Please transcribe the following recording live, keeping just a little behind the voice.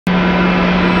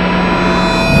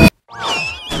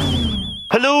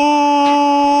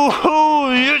Hello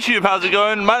YouTube, how's it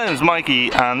going? My name is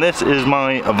Mikey and this is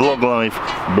my vlog life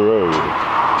bro.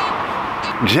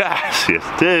 Yes it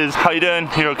is. How you doing?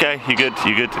 You okay? You good?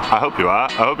 You good? I hope you are.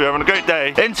 I hope you're having a great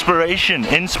day. Inspiration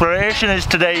is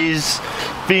today's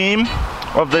theme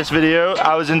of this video.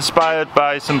 I was inspired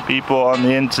by some people on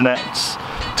the internet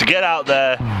to get out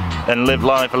there and live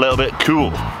life a little bit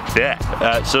cool.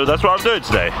 Yeah, so that's what I'm doing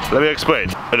today. Let me explain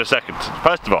in a second.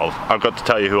 First of all, I've got to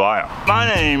tell you who I am.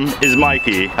 My name is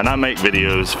Mikey and I make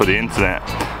videos for the internet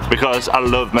because I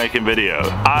love making video.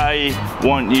 I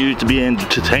want you to be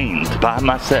entertained by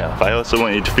myself. I also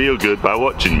want you to feel good by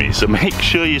watching me. So make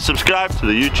sure you subscribe to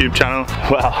the YouTube channel.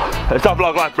 Well, it's not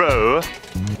Vlog Life Bro.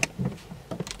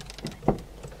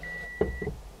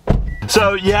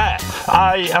 So yeah,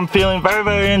 I am feeling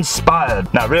very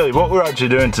inspired. Now really what we're actually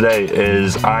doing today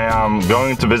is I am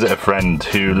going to visit a friend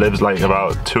who lives like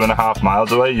about 2.5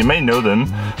 miles away. You may know them.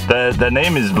 Their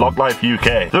name is Vlog Life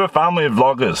UK. They're a family of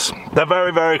vloggers. They're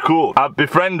very cool. I've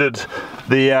befriended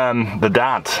the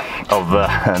dad of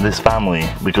this family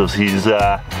because he's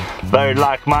very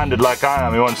like-minded like I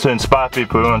am. He wants to inspire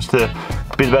people, he wants to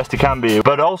be the best he can be.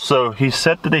 But also he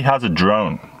said that he has a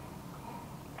drone.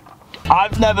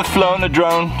 I've never flown a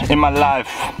drone in my life.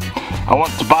 I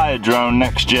want to buy a drone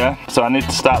next year, so I need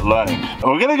to start learning.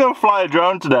 We're gonna go fly a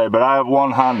drone today, but I have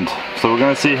one hand. So we're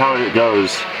gonna see how it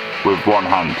goes with one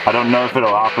hand. I don't know if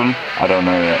it'll happen. I don't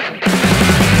know yet.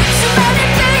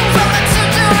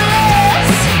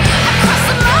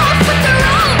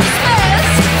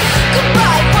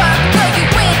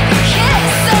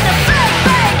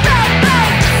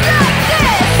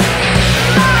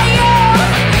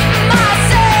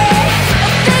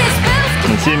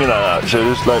 See me like that, so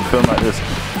just like film like this.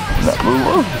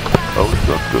 Oh,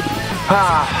 that's good.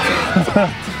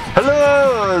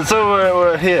 Hello! So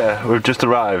we're here. We've just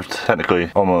arrived,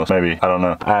 technically, almost, maybe, I don't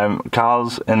know.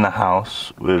 Carl's in the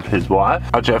house with his wife.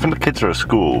 Actually, I think the kids are at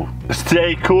school.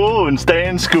 Stay cool and stay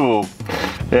in school.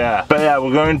 Yeah, but yeah,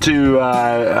 we're going to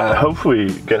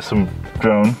hopefully get some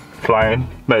drone flying,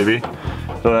 maybe.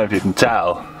 Don't know if you can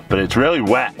tell, but it's really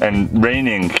wet and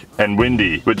raining and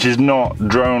windy, which is not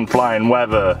drone flying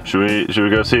weather. Should we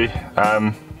go see?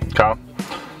 Carl?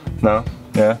 No?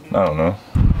 Yeah? I don't know.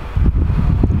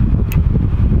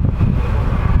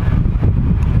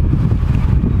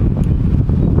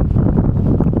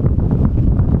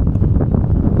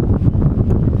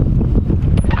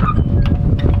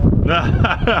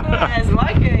 Yes,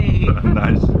 Mikey.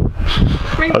 Nice.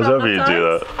 I was hoping you'd do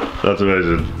that. That's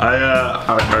amazing.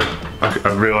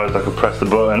 I realised I could press the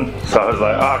button, so I was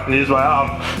like, oh, I can use my arm.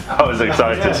 I was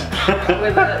excited.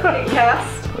 With a big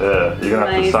cast. Yeah, you're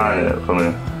gonna have to sign it for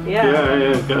me. Yeah,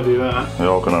 gotta do that. You're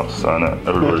all gonna have to sign it,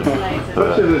 everybody.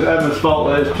 Especially this Emma's fault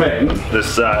that it's pink.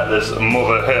 This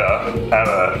mother here,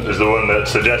 Emma, is the one that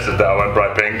suggested that I went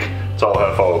bright pink. It's all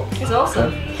her fault. It's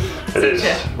awesome. It is.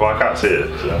 Well, I can't see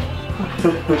it, so.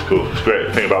 It's cool. It's great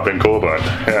to think about being colorblind.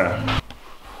 Yeah.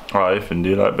 Alright, Ethan, do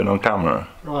you like being on camera?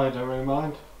 I don't really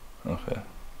mind. Okay.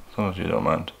 As long as you don't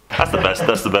mind. That's the best.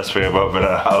 That's the best thing about being in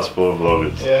a house full of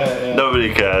vloggers. Yeah.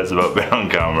 Nobody cares about being on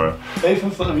camera.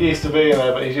 Ethan's sort of used to being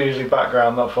there, but he's usually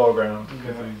background, not foreground,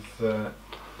 because he's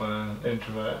an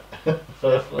introvert.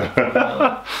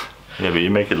 Yeah, but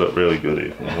you make it look really good,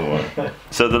 Ethan.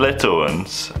 So the little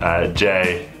ones,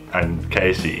 Jay and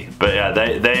Casey, but yeah,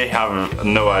 they have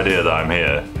no idea that I'm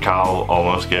here. Carl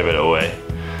almost gave it away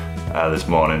this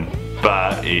morning,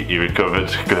 but he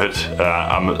recovered good.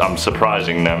 I'm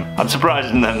surprising them. I'm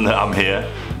surprising them that I'm here.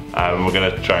 We're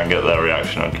gonna try and get their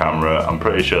reaction on camera. I'm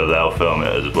pretty sure they'll film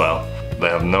it as well. They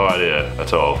have no idea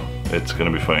at all. It's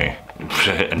gonna be funny.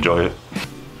 Enjoy it.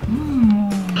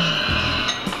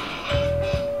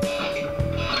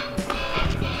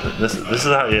 This is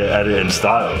how you edit in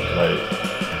style. Like,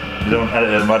 you don't edit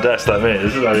at my desk like me.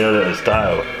 This is how you edit in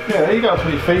style. Yeah, you gotta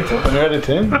put your feet up when you're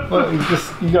editing. Like,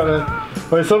 you gotta.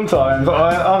 Well, sometimes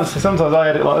I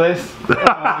edit like this.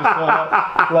 I'm just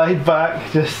like laid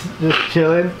back, just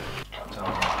chilling.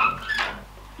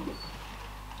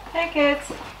 Hey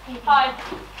kids. Hi.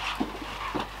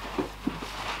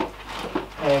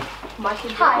 Hey.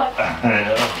 Mikey's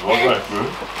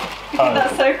Yeah,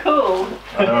 That's so cool.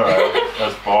 I know, right?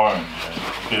 That's boring.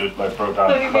 Dude, like broke down.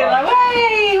 So you'd be like,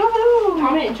 hey, woohoo!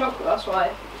 I'm eating chocolate, that's why.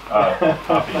 Happy.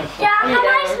 Yeah, how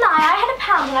nice lie. I had a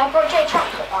pound and I brought Jay a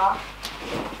chocolate bar.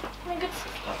 I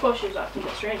thought she was acting a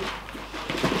bit strange.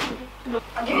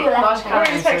 I'll give you a left. We're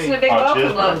expecting a big welcome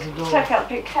cheers. look. Check out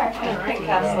pink cast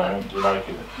look. Do you like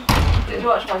it? Did you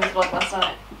watch Mike's vlog last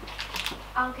night?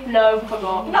 I'll give No,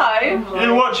 forgot. No. You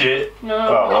didn't watch it? No.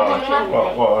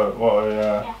 What,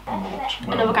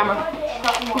 Another camera.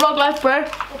 Vlog life, bro.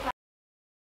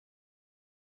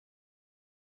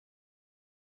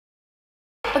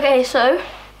 Okay, so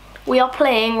we are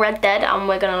playing Red Dead and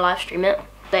we're gonna live stream it.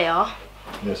 They are.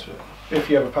 Yes, sir. If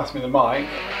you ever pass me the mic.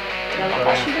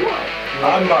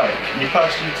 I'm Mike. You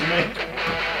passed you to me.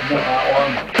 Not that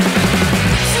one.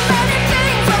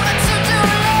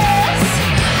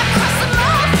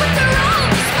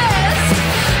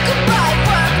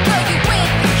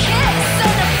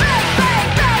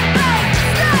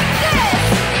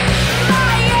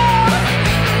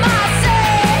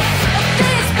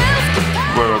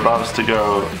 We're about to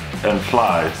go and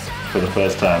fly for the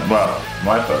first time. Well,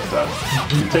 my first time.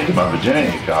 You're taking my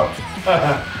virginity, Carl.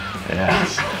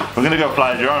 Yes. We're gonna go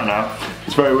fly a drone now.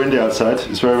 It's very windy outside.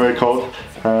 It's very, very cold.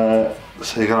 So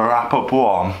you're gonna wrap up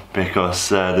warm because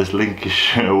this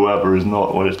Lincolnshire weather is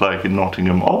not what it's like in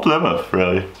Nottingham or Plymouth,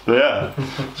 really. So yeah,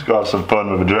 let's go have some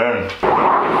fun with a drone.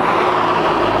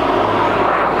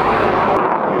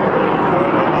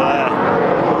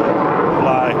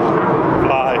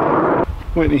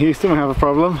 Whitney Houston, we have a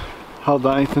problem. Hold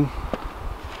that, Ethan.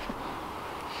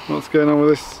 What's going on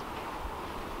with this?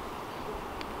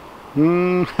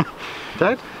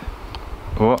 Dead?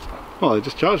 What? Well, I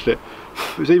just charged it.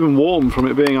 It was even warm from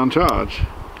it being on charge.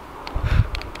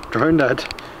 Drone dead.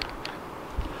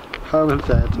 Helmet's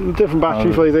dead. Different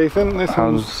battery, please, Ethan. This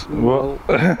one's... What?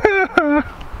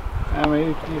 How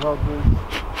many do you hold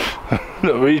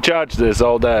this? We charged this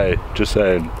all day, just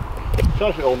saying.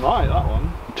 Charged it all night, that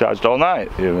one. Charged all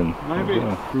night, even. Maybe.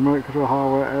 Remote control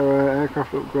hardware error,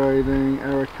 aircraft upgrading,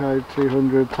 error code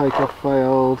 200, takeoff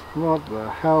failed. What the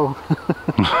hell?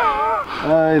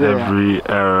 Every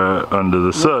error under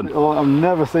the sun. Well, I've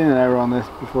never seen an error on this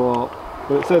before,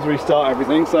 but it says restart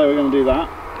everything, so we're going to do that.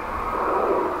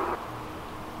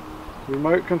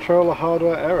 Remote controller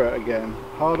hardware error again.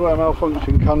 Hardware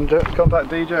malfunction, contact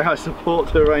DJI support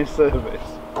to arrange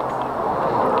service.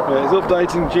 Yeah, it's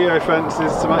updating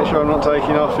geofences to make sure I'm not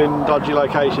taking off in dodgy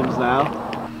locations now.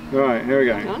 Right, here we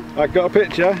go. I've got a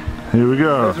picture. Here we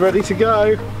go. It's ready to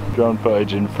go. Drone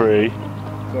footage in 3,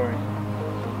 Sorry.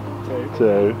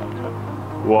 2,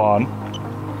 1.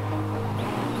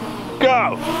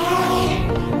 Go!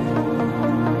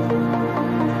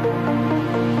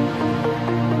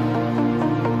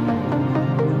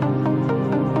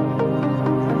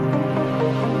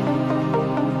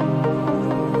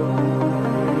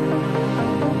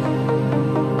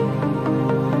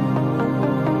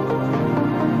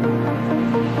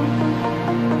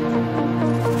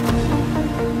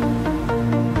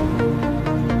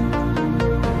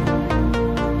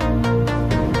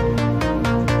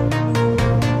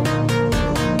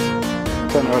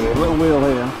 A little wheel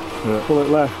here, yeah. Pull it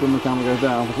left when the camera goes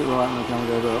down, push it right when the camera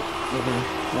goes up.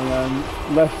 And then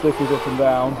left stick is up and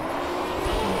down,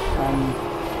 and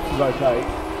rotate.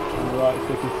 And the right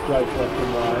stick is straight left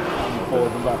and right, and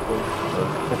forward and backwards.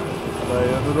 So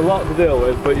there's a lot to deal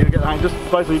with, but you get the hang. Just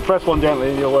basically press one gently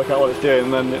and you'll work out what it's doing,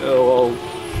 and then it'll all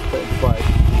fit into place.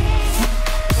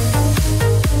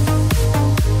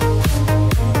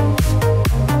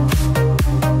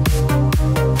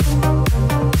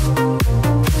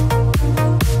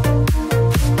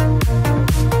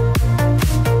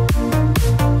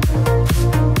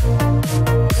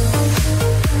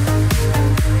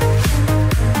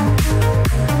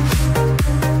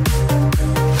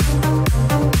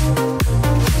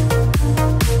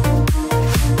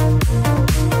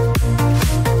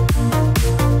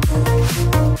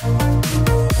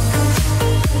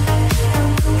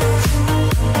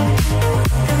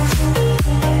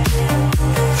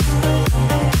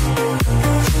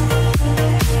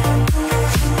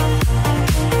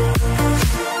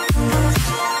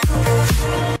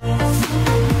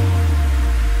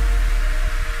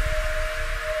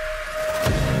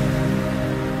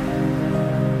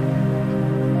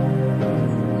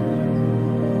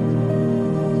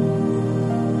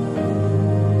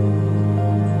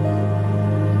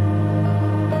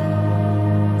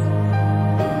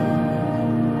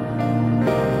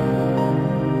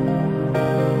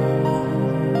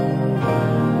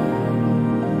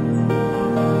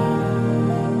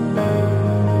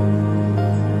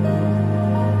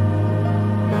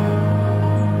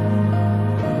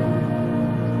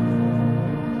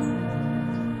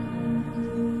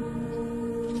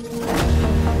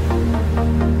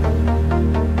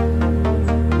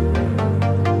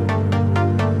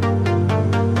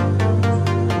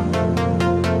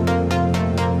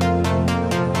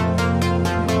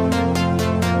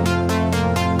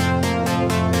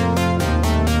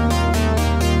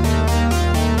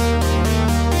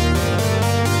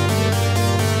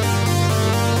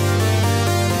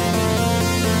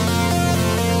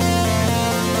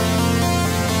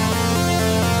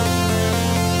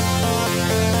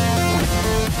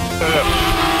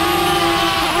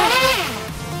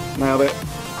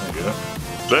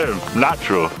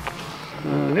 natural.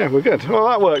 Yeah, we're good. Well,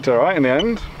 that worked all right in the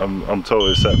end. I'm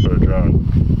totally set for a drone.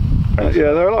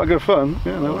 Yeah, they're a lot of good fun.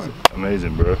 Yeah, no worries.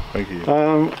 Amazing, bro. Thank you.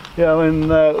 Yeah, I mean,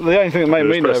 the only thing that made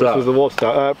me nervous was the water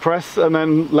start. Press and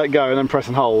then let go, and then press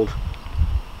and hold.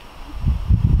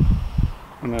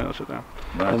 And then it'll shut down.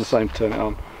 Nice. And the same to turn it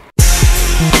on.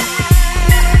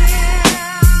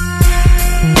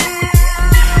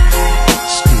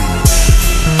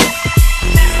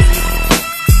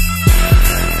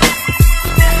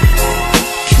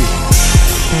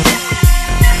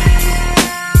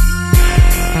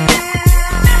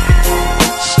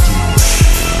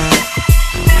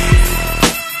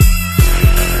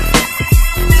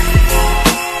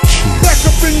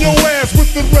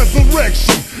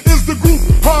 Resurrection is the group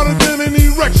harder than an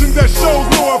erection that shows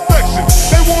no affection.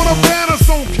 They want to ban us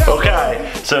on camera.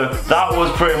 Okay, so that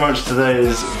was pretty much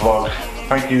today's vlog.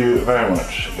 Thank you very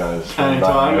much, guys.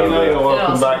 Anytime, you know you're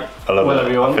welcome back. I love whenever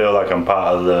it. you want. I feel like I'm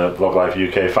part of the Vlog Life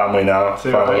UK family now.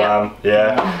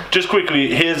 Yeah. Just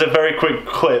quickly, here's a very quick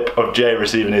clip of Jay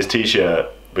receiving his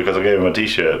t-shirt. Because I gave him a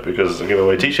t-shirt, because I give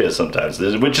away t-shirts sometimes.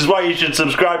 Which is why you should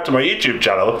subscribe to my YouTube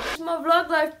channel. It's my Vlog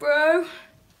Life, bro.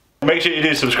 Make sure you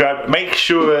do subscribe. Make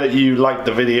sure you like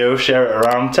the video, share it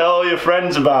around, tell all your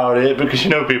friends about it, because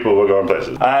you know people will go on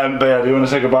places. But yeah, do you want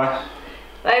to say goodbye?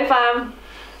 Bye, fam.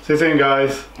 See you soon,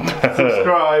 guys.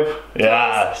 Subscribe.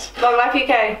 Yes. Vlog Life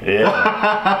UK. Yeah.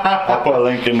 I'll put a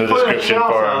link in the description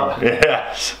for him.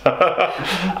 Yes.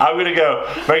 I'm gonna go.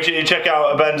 Make sure you check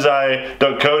out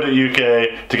abenzi.co.uk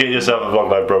to get yourself a Vlog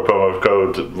Life Bro promo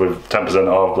code with 10%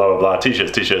 off, blah blah blah.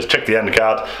 T-shirts. Check the end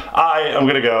card. I am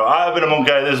gonna go. I've been a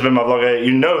monkey. This has been my vlog.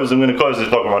 You knows I'm gonna close this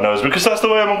vlog with my nose because that's the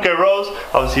way a monkey rolls.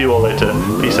 I'll see you all later.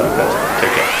 Peace out, guys.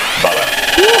 Take care. Bye bye.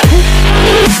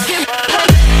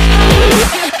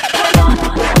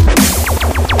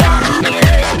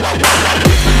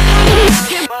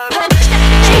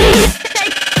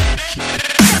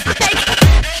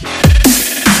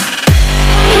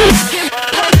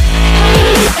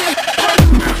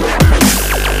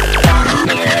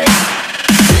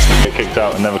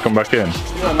 Out and never come back in.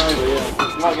 Yeah, maybe,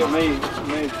 yeah. Might get me.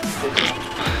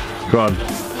 Go on.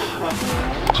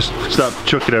 Just start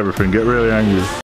chucking everything, get really angry.